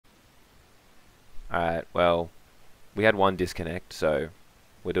Alright, well, we had one disconnect, so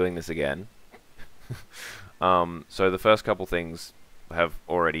we're doing this again. So the first couple things have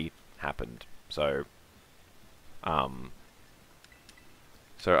already happened. Um,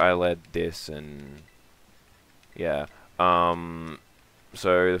 so I led this and yeah.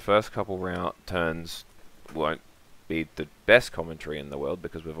 So the first couple round turns won't be the best commentary in the world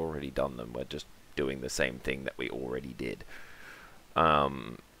because we've already done them. We're just doing the same thing that we already did.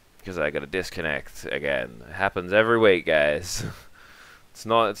 Because I got to disconnect again. It happens every week, guys. It's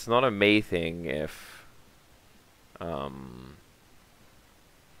not a me thing if it's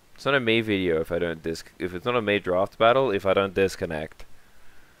not a me video if I don't if it's not a me draft battle if I don't disconnect.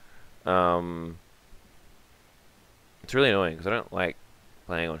 Um it's really annoying because I don't like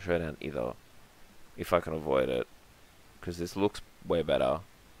playing on Showdown either if I can avoid it because this looks way better.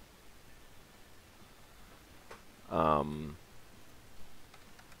 Um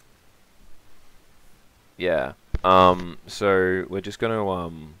yeah. So we're just gonna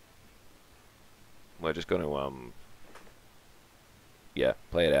yeah,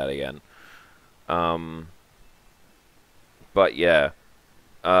 play it out again. Um but yeah.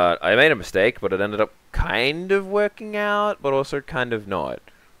 I made a mistake, but it ended up kind of working out, but also kind of not.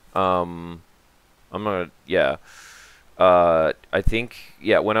 Um, I'm not. Yeah. I think.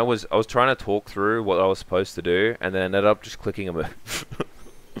 Yeah. When I was trying to talk through what I was supposed to do, and then ended up just clicking a move,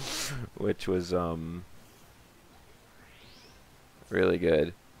 which was really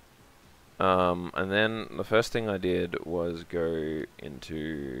good. And then the first thing I did was go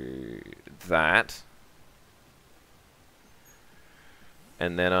into that,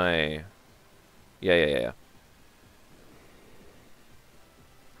 and then yeah.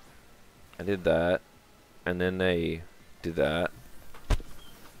 I did that, and then they did that.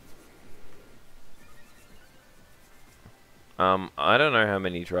 I don't know how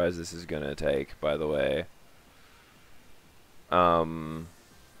many tries this is gonna take, by the way.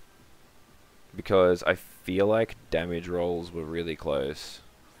 Because I feel like damage rolls were really close.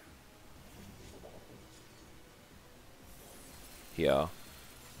 Here.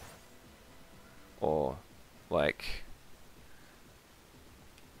 Or, like...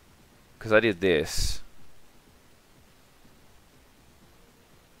 Because I did this.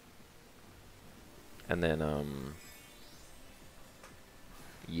 And then,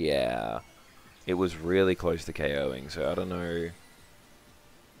 yeah. It was really close to KOing, so I don't know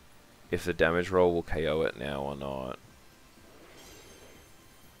if the damage roll will KO it now or not.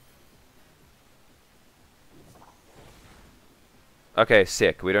 Okay,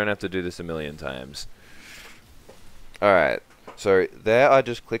 sick. We don't have to do this a million times. Alright, so there I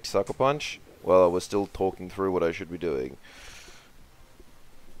just clicked Sucker Punch while I was still talking through what I should be doing.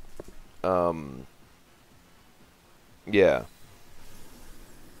 Yeah.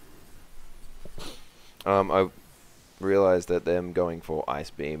 I realized that them going for Ice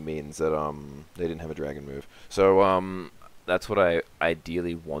Beam means that, they didn't have a dragon move. So, that's what I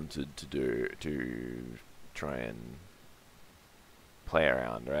ideally wanted to do, to try and play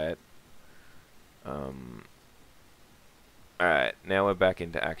around, right? Alright, now we're back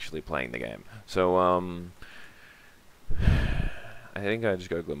into actually playing the game. So, I think I just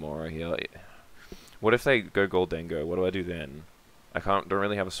go Glamora here. What if they go Goldengo? What do I do then? Don't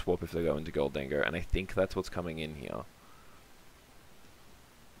really have a swap if they go into Goldengo, and I think that's what's coming in here.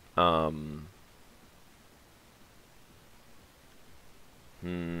 I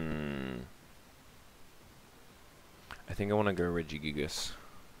think I want to go Regigigas.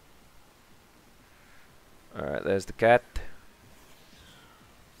 Alright, there's the cat.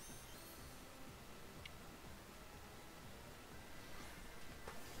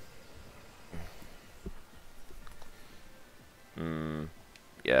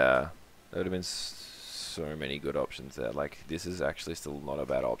 Yeah. There would have been so many good options there. Like, this is actually still not a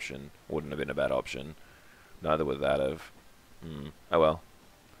bad option. Wouldn't have been a bad option. Neither would that have. Oh well.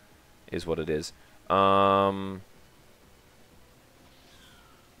 Is what it is. The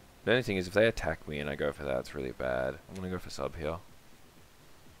only thing is, if they attack me and I go for that, it's really bad. I'm gonna go for sub here.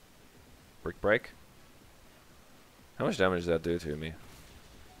 Brick Break? How much damage does that do to me?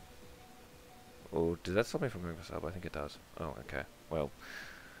 Oh, does that stop me from going for sub? I think it does. Oh, okay. Well.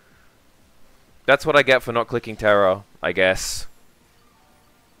 That's what I get for not clicking Terror, I guess.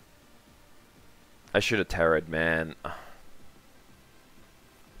 I should have terrored, man.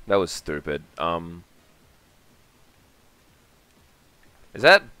 That was stupid. Is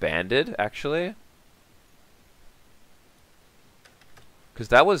that banded, actually? Because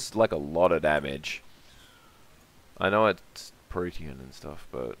that was, like, a lot of damage. I know it's Protean and stuff,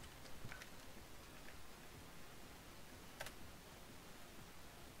 but...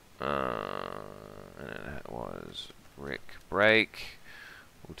 break.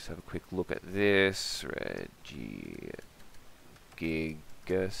 We'll just have a quick look at this.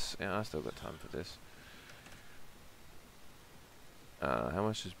 Gigas. Yeah, I still got time for this. How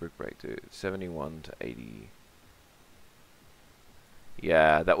much does brick break do? 71 to 80.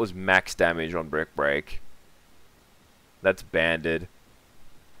 Yeah, that was max damage on brick break. That's banded.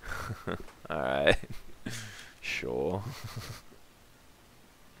 Alright. Sure.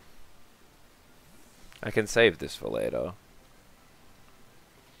 I can save this for later.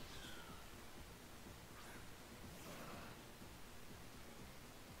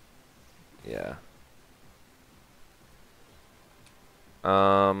 Yeah.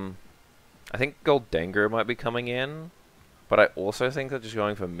 I think Goldengo might be coming in, but I also think that just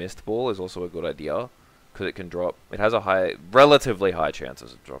going for Mist Ball is also a good idea, because it can drop. It has a relatively high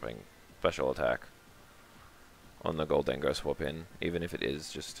chances of dropping special attack on the Goldengo swap in, even if it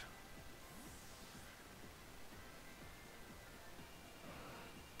is just.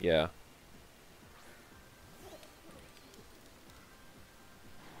 Yeah.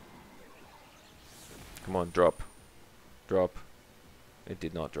 Come on, drop. Drop. It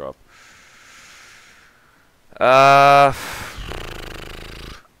did not drop.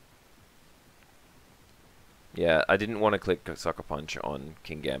 Yeah, I didn't want to click Sucker Punch on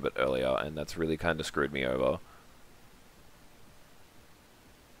King Gambit earlier, and that's really kind of screwed me over.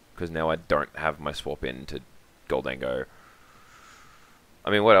 Because now I don't have my swap in to Goldengo. I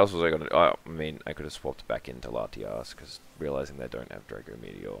mean, what else was I going to do? Oh, I mean, I could have swapped back into Latias, because realizing they don't have Draco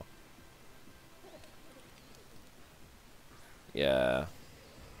Meteor. Yeah.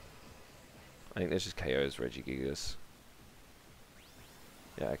 I think there's just KOs Regigigas.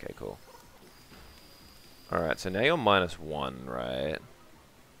 Yeah, okay, cool. Alright, so now you're -1, right?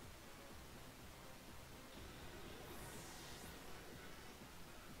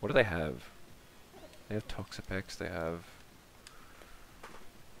 What do they have? They have Toxapex, they have...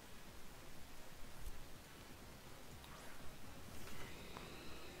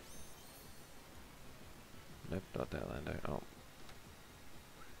 Nope, not that Lando. Oh.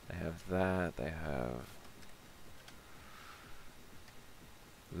 They have that, they have...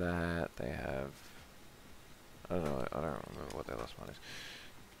 that, they have... I don't know, I don't remember what their last one is.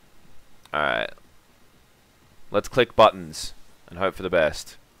 Alright. Let's click buttons and hope for the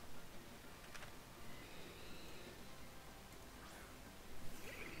best.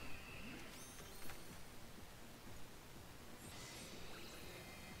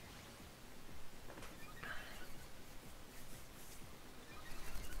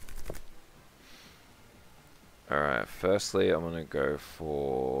 Alright, firstly I'm gonna go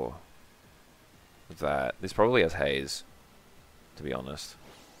for that. This probably has haze, to be honest.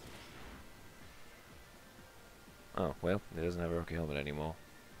 Oh, well, it doesn't have a Rocky Helmet anymore.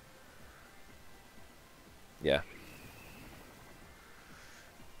 Yeah.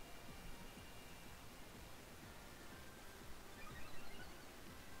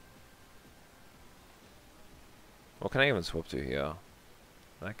 What can I even swap to here?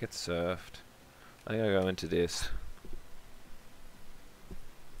 That gets surfed. I think I'll go into this.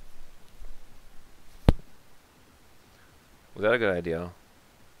 Was that a good idea?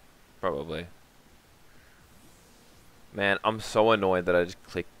 Probably. Man, I'm so annoyed that I just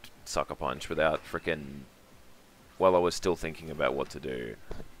clicked Sucker Punch without frickin'... while I was still thinking about what to do.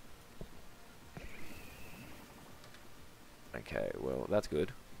 Okay, well, that's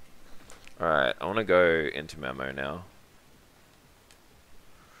good. Alright, I want to go into Mamo now.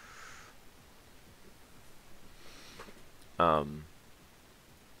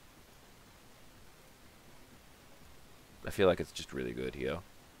 I feel like it's just really good here.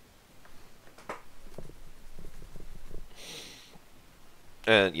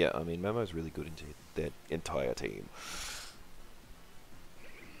 And yeah, I mean, Memo's really good into their entire team.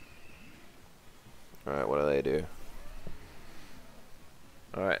 Alright, what do they do?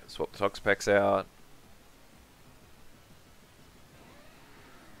 Alright, swap the Toxapex out.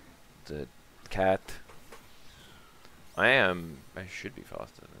 The cat. I should be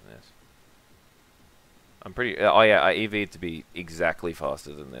faster than this. I'm pretty... oh yeah, I EV'd to be exactly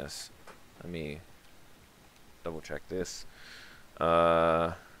faster than this. Let me double check this.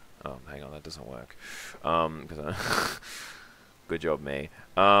 Oh, hang on, that doesn't work. Good job, me.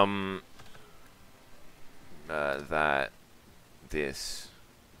 This.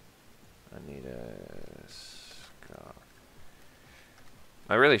 I need a scarf.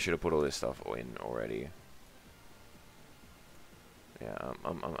 I really should have put all this stuff in already. Yeah,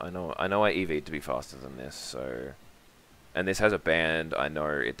 I know I EV'd to be faster than this, so... And this has a band, I know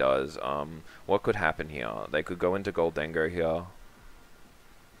it does. What could happen here? They could go into Goldengo here.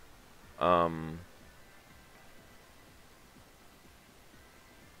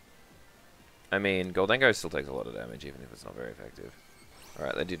 I mean, Goldengo still takes a lot of damage, even if it's not very effective.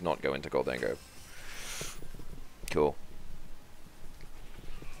 Alright, they did not go into Goldengo. Cool.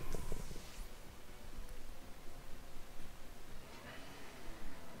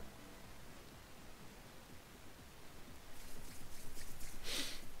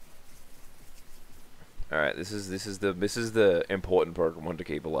 Alright, this is the important Pokemon to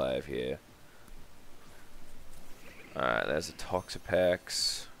keep alive here. Alright, there's a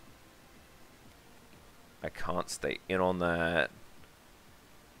Toxapex. I can't stay in on that.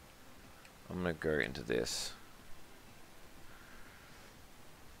 I'm gonna go into this.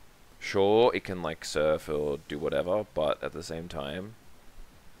 Sure, it can like surf or do whatever, but at the same time,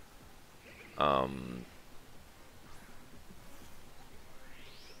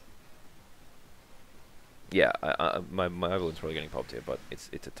 yeah, my Evelyn's probably getting popped here, but it's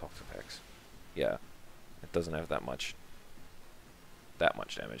a Toxapex. Yeah, it doesn't have that much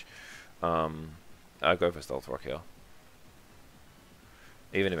damage. I'll go for Stealth Rock here,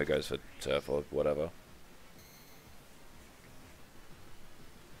 even if it goes for Surf or whatever.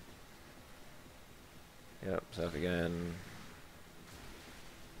 Yep, Surf again.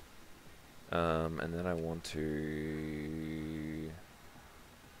 And then I want to...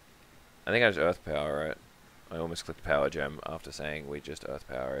 I think I just Earth Power it. I almost clicked Power Gem after saying we just Earth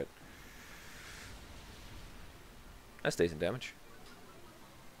Power it. That's decent damage.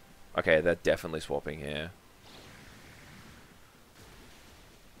 Okay, they're definitely swapping here.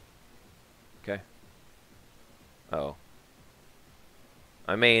 Okay. Oh.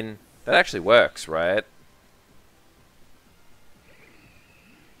 I mean, that actually works, right?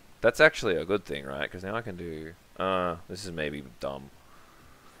 That's actually a good thing, right? Because now I can do... this is maybe dumb.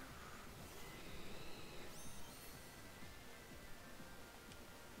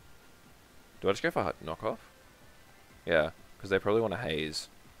 Do I just go for knockoff? Yeah, because they probably want to haze.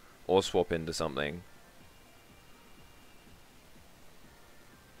 Or swap into something.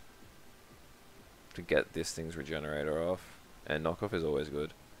 To get this thing's regenerator off. And knockoff is always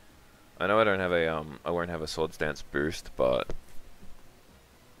good. I know I don't have a, I won't have a Swords Dance boost, but...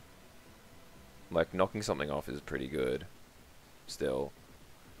 like, knocking something off is pretty good. Still.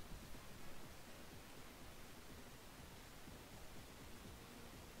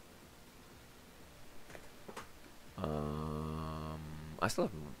 I still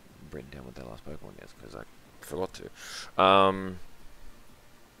haven't written down what that last Pokemon is, because I forgot to.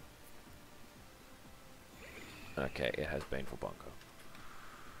 Okay, it has Baneful Bunker.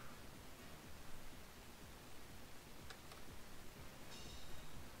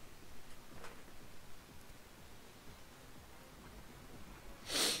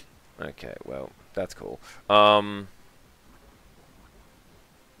 Okay, well, that's cool. Do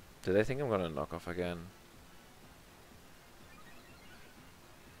they think I'm gonna knock off again?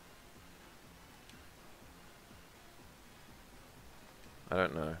 I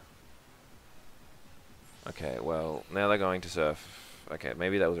don't know. Okay, well, now they're going to surf. Okay,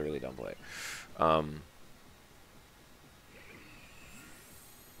 maybe that was a really dumb play.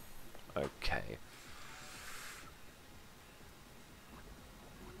 Okay.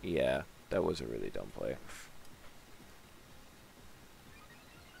 Yeah, that was a really dumb play.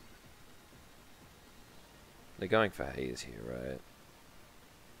 They're going for haze here, right?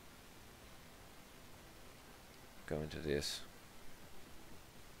 Go into this.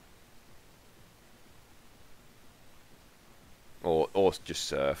 Or just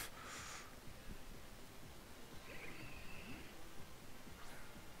surf.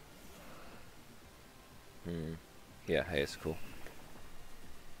 Yeah, haze, cool.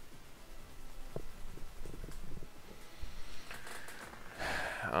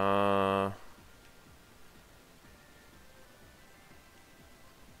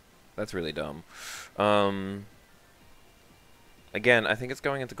 That's really dumb. Again, I think it's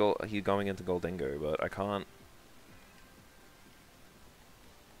going into Goldingo, but I can't.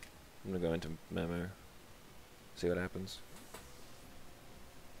 I'm gonna go into Memo. See what happens.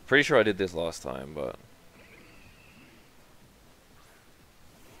 Pretty sure I did this last time, but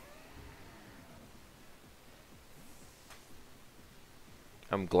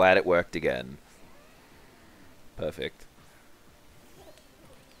I'm glad it worked again. Perfect.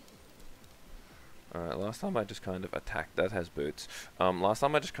 Alright, last time I just kind of attacked... That has boots. Last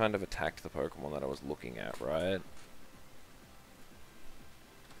time I just kind of attacked the Pokemon that I was looking at, right?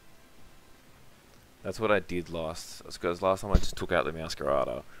 That's what I did last... Because last time I just took out the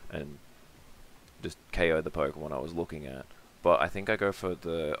Masquerada and just KO'd the Pokemon I was looking at. But I think I go for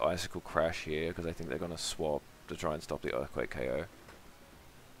the Icicle Crash here, because I think they're going to swap to try and stop the Earthquake KO.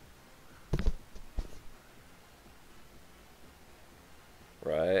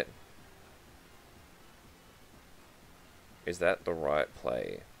 Right? Is that the right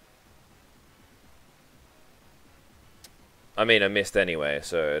play? I mean, I missed anyway,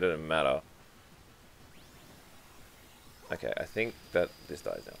 so it doesn't matter. Okay, I think that this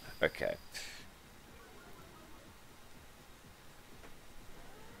dies now. Okay.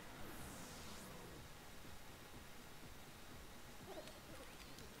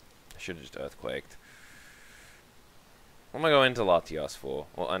 I should have just earthquaked. What am I going into Latias for?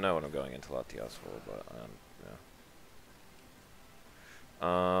 Well, I know what I'm going into Latias for, but yeah.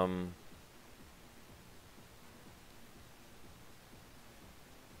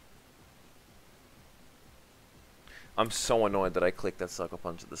 I'm so annoyed that I clicked that sucker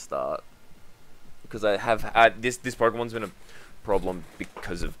punch at the start, because I have had this Pokemon's been a problem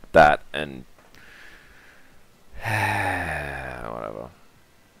because of that, and whatever.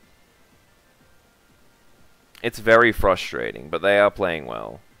 It's very frustrating, but they are playing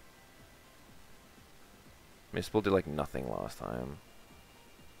well. Mistball did like nothing last time.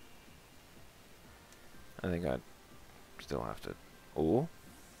 I think I'd still have to. Ooh,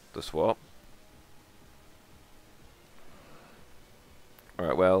 the swap.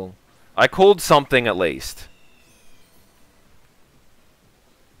 Alright, well, I called something at least.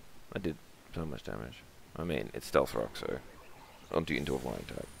 I did so much damage. I mean, it's Stealth Rock, so I'll do into a flying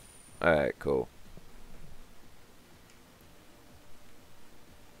type. Alright, cool.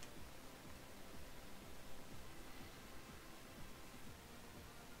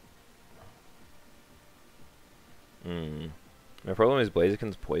 My problem is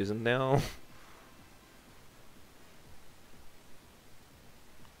Blaziken's poisoned now.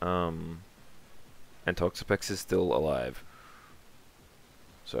 And Toxapex is still alive.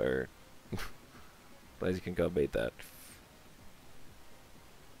 So Blaziken can't beat that.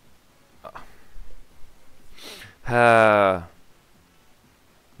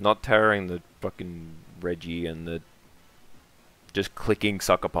 Not tearing the fucking Reggie and the just clicking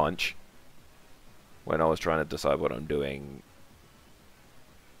Sucker Punch when I was trying to decide what I'm doing.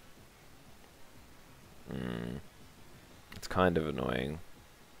 It's kind of annoying.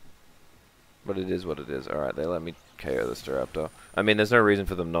 But it is what it is. Alright, they let me KO the Staraptor. I mean, there's no reason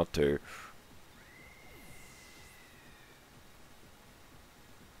for them not to.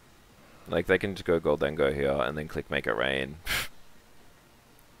 Like, they can just go Goldengo here and then click Make It Rain.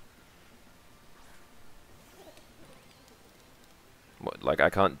 What, like, I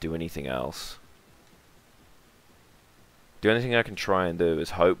can't do anything else. The only thing I can try and do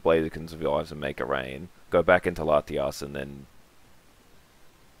is hope Blaziken survives and make it rain. Go back into Latias and then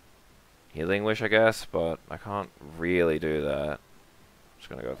Healing Wish, I guess, but I can't really do that. I'm just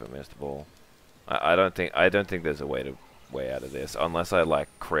gonna go for Mist Ball. I don't think there's a way out of this unless I like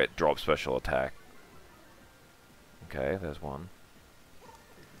crit drop special attack. Okay, there's one.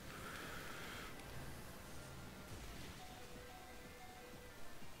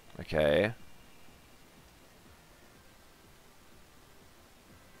 Okay.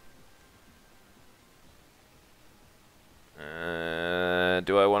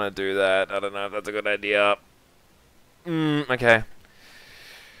 Do I want to do that? I don't know if that's a good idea. Okay.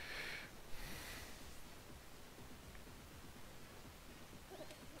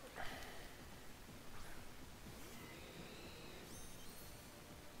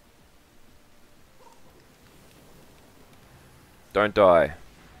 Don't die.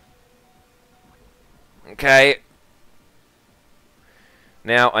 Okay.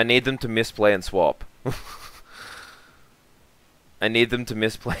 Now, I need them to misplay and swap. I need them to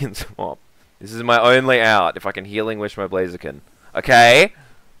misplay and swap. This is my only out, if I can Healing Wish my Blaziken. Okay?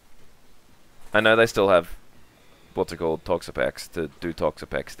 I know they still have, what's it called, Toxapex to do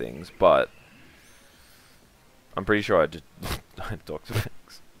Toxapex things, but I'm pretty sure I just don't have Toxapex.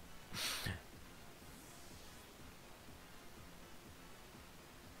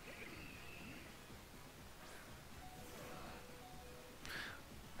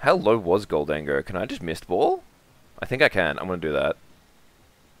 How low was Goldango? Can I just Mist Ball? I think I can. I'm going to do that.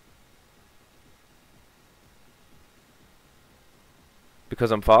 Because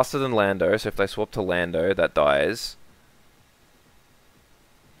I'm faster than Lando, so if they swap to Lando, that dies.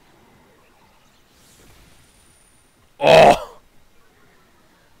 Oh!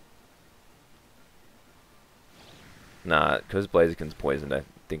 Nah, because Blaziken's poisoned, I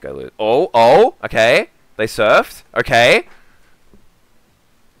think I lose. Oh! Okay. They surfed. Okay.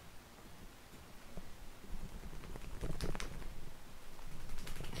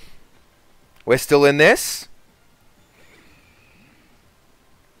 We're still in this.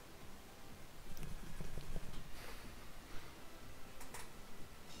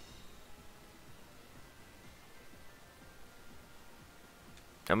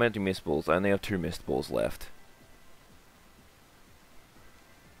 How many Mist Balls? I only have 2 Mist Balls left.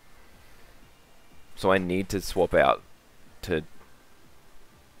 So I need to swap out to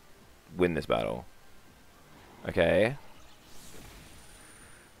win this battle. Okay.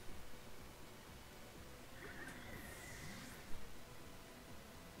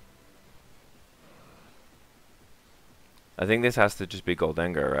 I think this has to just be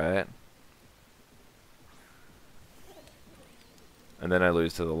Goldengo, right? And then I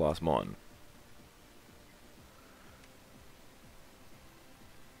lose to the last Mon.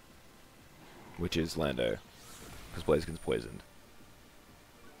 Which is Lando. Because Blaziken's poisoned.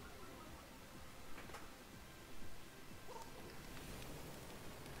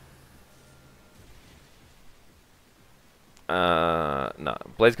 No.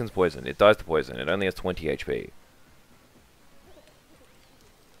 Blaziken's poisoned. It dies to poison. It only has 20 HP.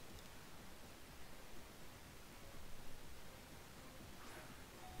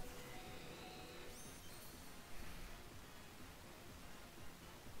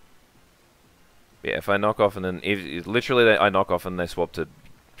 Yeah, if I knock off and then... If literally I knock off and they swap to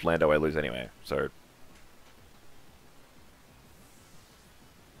Lando, I lose anyway. So...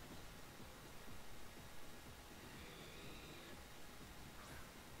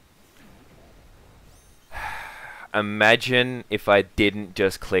 Imagine if I didn't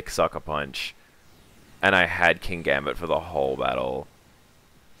just click Sucker Punch and I had King Gambit for the whole battle.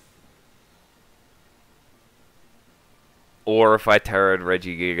 Or if I terrored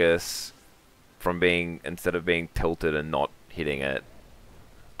Regigigas from being, instead of being tilted and not hitting it.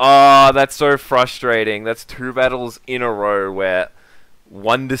 Oh, that's so frustrating. That's 2 battles in a row where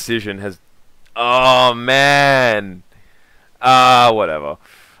one decision has... Oh, man. Whatever.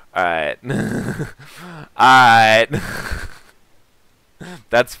 Alright. Alright.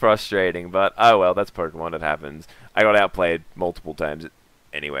 That's frustrating, but oh well, that's Pokemon, it happens. I got outplayed multiple times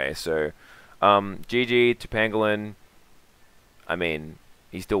anyway, so... GG to Pangolin. I mean,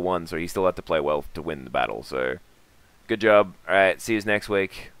 he still won, so he still had to play well to win the battle, so... Good job. Alright, see you next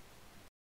week.